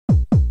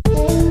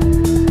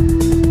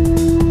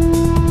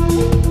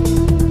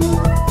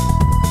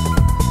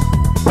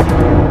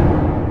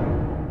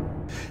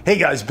Hey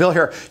guys, Bill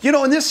here. You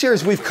know, in this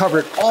series we've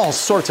covered all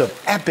sorts of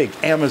epic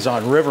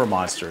Amazon river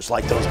monsters,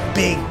 like those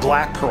big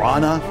black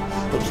piranha,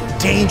 those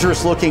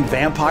dangerous looking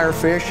vampire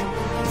fish,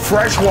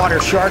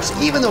 freshwater sharks,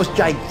 even those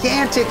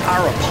gigantic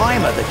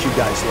arapaima that you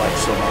guys like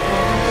so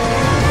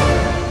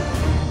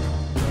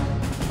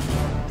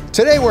much.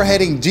 Today we're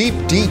heading deep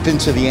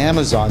into the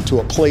Amazon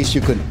to a place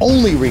you can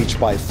only reach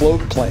by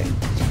float plane.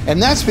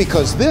 And that's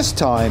because this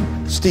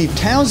time, Steve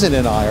Townsend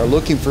and I are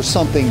looking for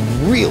something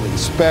really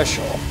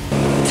special.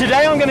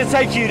 Today I'm going to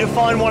take you to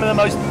find one of the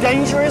most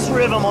dangerous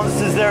river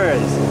monsters there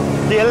is,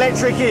 the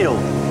electric eel.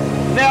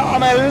 Now,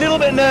 I'm a little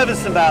bit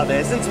nervous about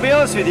this, and to be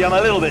honest with you, I'm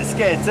a little bit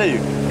scared too,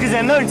 because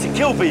they're known to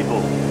kill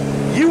people.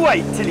 You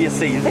wait till you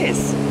see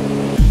this.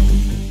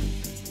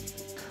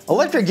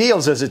 Electric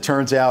eels, as it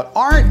turns out,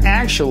 aren't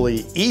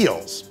actually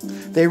eels.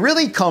 They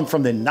really come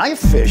from the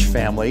knifefish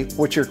family,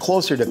 which are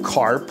closer to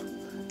carp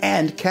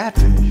and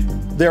catfish.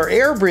 They're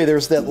air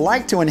breathers that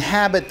like to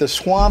inhabit the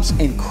swamps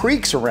and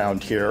creeks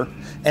around here,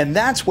 and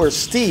that's where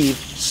Steve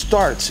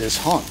starts his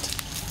hunt.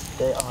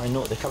 They are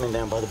not, they're coming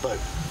down by the boat.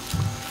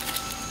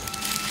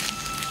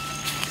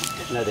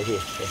 No, they're here,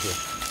 they're here.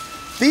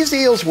 These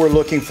eels we're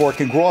looking for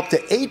can grow up to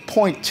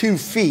 8.2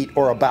 feet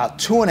or about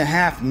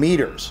 2.5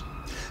 meters.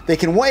 They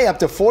can weigh up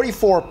to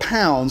 44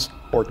 pounds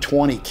or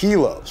 20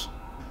 kilos.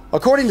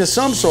 According to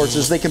some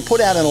sources, they can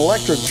put out an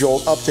electric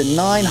jolt up to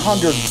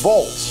 900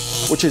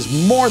 volts, which is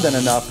more than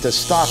enough to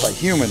stop a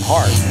human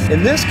heart.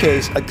 In this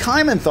case, a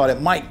caiman thought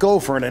it might go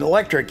for an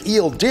electric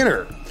eel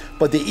dinner,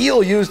 but the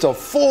eel used a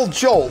full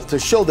jolt to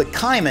show the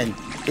caiman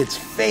its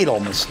fatal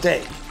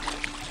mistake.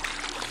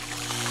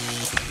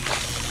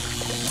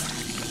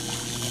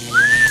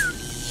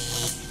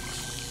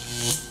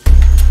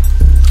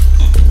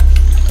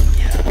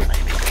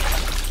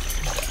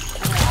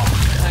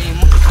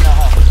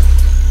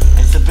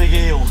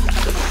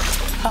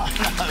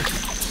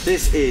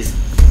 This is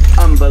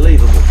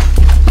unbelievable.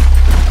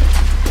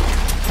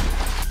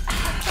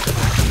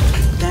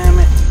 Damn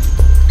it.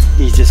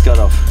 He just got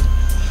off.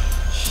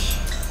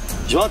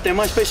 João, tem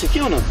mais peixe aqui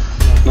ou não?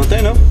 Não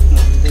tem, não?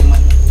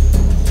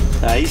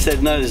 He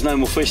said no, there's no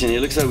more fish in here.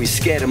 It looks like we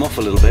scared him off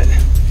a little bit.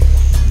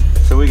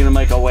 So we're going to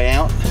make our way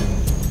out.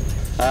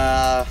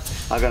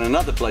 I've got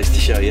another place to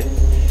show you.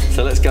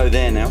 So let's go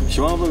there now.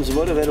 João, vamos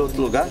embora ver outro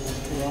lugar?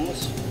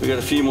 We've got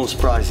a few more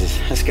surprises.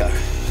 Let's go.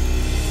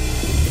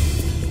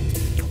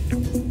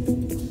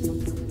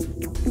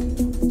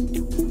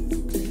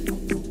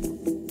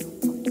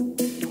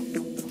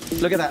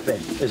 Look at that bit.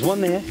 There's one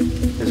there,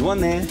 there's one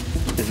there,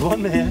 there's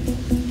one there,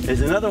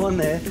 there's another one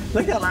there.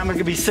 Look at that lamb, it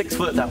could be 6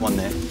 foot, that one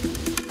there.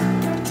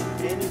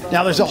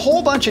 Now there's a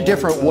whole bunch of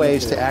different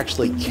ways to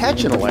actually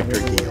catch an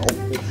electric eel.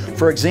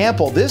 For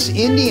example, this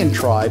Indian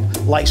tribe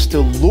likes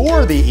to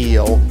lure the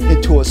eel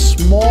into a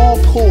small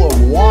pool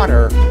of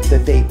water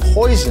that they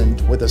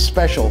poisoned with a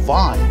special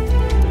vine.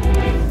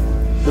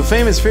 The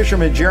famous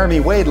fisherman Jeremy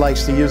Wade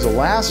likes to use a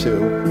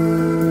lasso,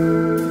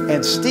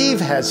 and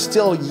Steve has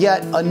still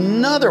yet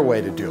another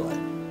way to do it.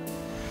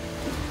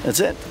 That's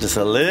it, just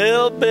a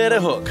little bit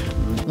of hook.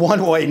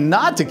 One way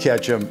not to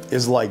catch him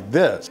is like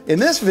this. In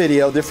this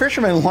video, the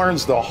fisherman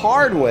learns the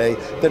hard way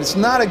that it's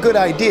not a good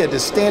idea to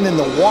stand in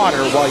the water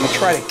while you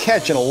try to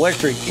catch an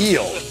electric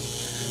eel.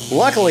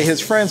 Luckily, his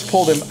friends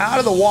pulled him out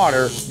of the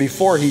water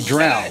before he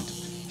drowned.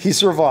 He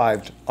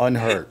survived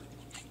unhurt.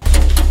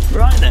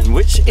 Right then,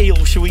 which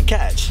eel should we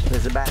catch?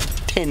 There's about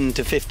 10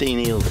 to 15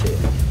 eels here.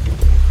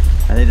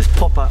 And they just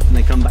pop up and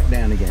they come back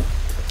down again.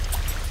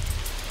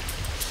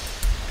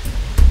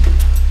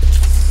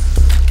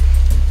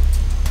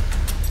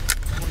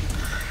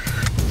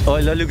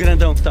 Olha o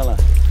grandão que está lá.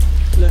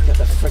 Look at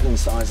the friggin'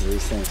 size of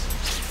these things.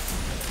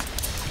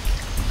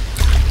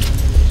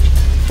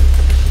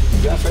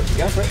 Go for it,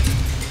 go for it.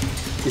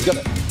 He's got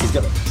it, he's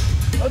got it.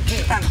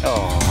 Okay.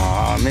 Oh,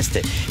 I missed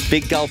it.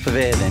 Big gulp of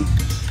air then.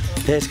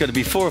 There's got to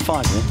be 4 or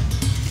 5 then.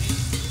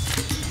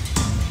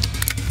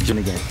 Do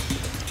it again.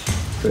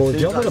 Will it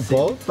jump in a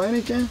boat by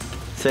any chance?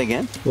 Say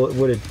again?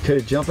 Could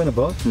it jump in a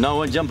boat? No, it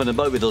won't jump in a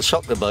boat, but it'll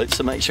shock the boat,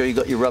 so make sure you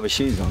got your rubber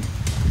shoes on.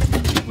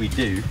 We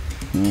do.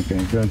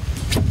 Okay, good.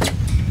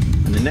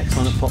 And the next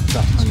one that pops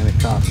up, I'm going to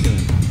cast in.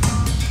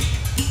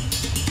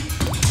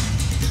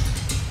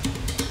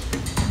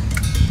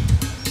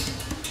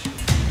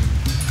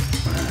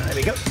 There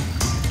we go.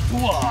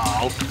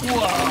 Whoa,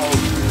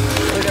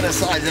 whoa. Look at the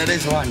size of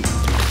this one.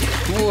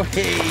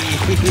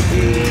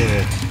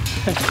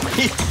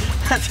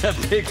 That's a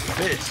big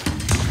fish.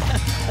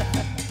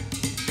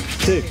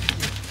 Steve,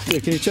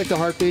 can you check the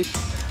heartbeat?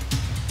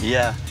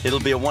 Yeah, it'll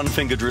be a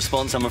one-fingered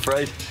response, I'm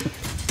afraid.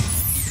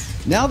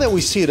 Now that we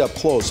see it up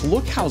close,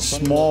 look how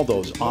small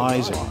those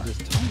eyes are.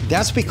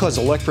 That's because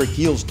electric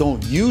eels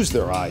don't use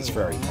their eyes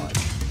very much.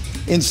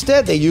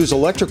 Instead, they use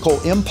electrical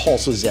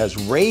impulses as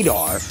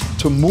radar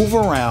to move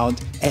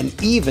around and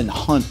even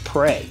hunt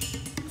prey.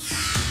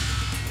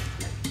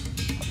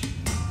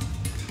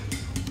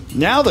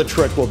 Now the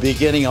trick will be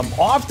getting them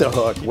off the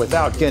hook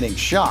without getting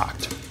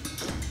shocked.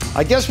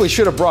 I guess we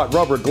should have brought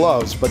rubber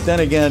gloves, but then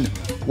again,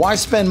 why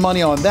spend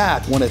money on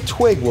that when a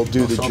twig will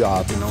do the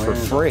job for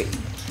free?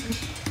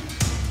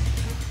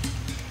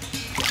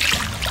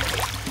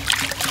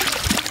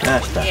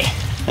 That's that.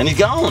 And he's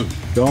gone.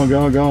 Gone,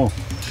 gone, gone.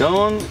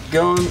 Gone,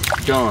 gone,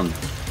 gone.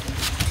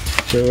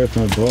 Stay away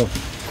from the boat.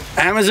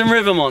 Amazon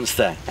River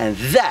monster. And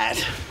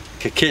that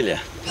could kill you.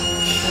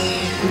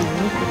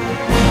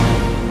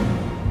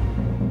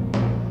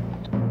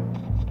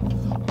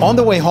 On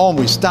the way home,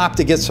 we stopped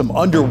to get some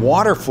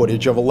underwater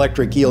footage of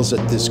electric eels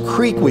at this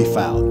creek we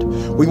found.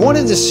 We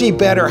wanted to see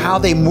better how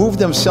they move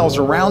themselves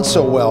around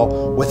so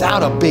well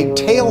without a big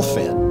tail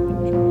fin.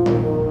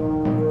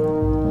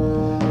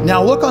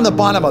 Now look on the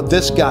bottom of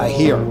this guy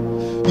here.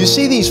 You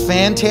see these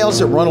fantails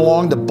that run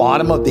along the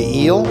bottom of the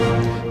eel?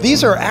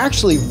 These are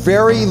actually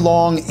very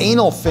long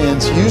anal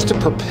fins used to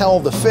propel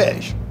the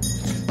fish.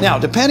 Now,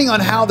 depending on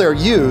how they're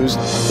used,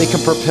 they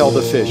can propel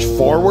the fish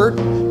forward,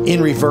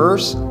 in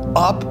reverse,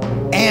 up,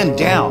 and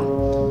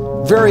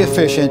down. Very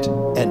efficient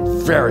and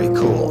very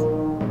cool.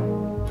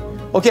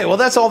 Okay, well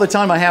that's all the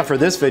time I have for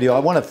this video. I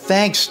want to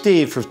thank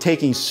Steve for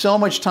taking so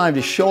much time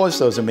to show us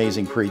those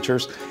amazing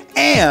creatures,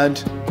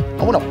 and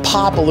I want to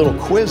pop a little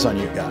quiz on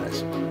you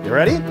guys. You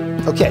ready?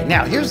 Okay,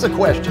 now here's the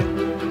question.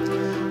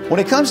 When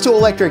it comes to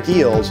electric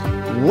eels,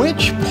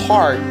 which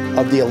part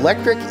of the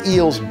electric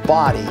eel's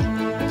body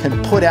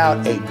can put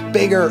out a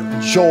bigger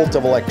jolt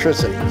of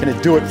electricity? Can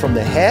it do it from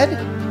the head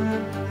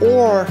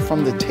or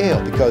from the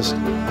tail? Because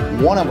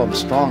one of them's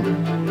stronger.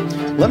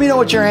 Let me know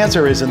what your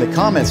answer is in the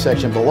comments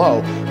section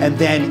below, and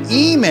then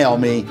email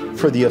me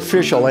for the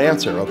official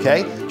answer,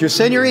 okay? Just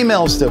send your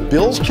emails to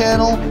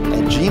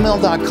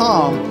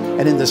billschannel@gmail.com,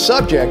 and in the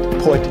subject,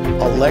 put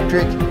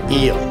electric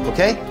eel,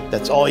 okay?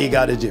 That's all you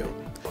gotta do.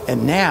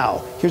 And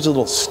now, here's a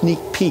little sneak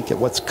peek at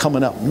what's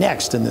coming up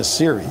next in this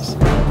series.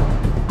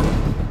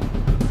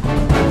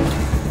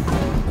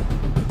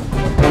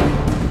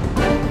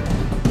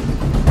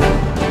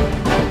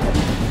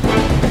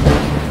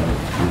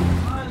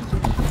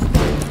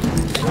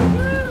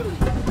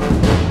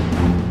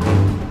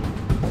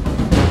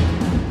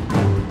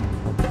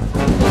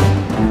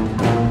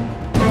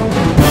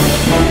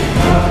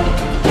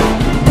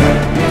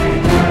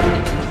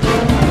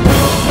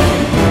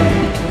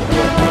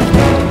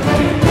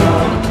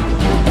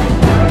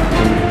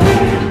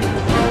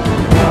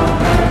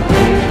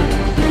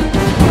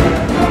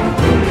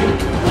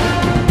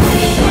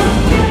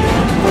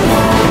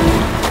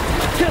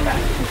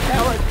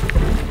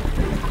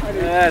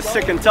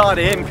 Sick and tired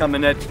of him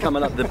coming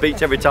up the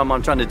beach every time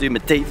I'm trying to do my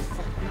teeth.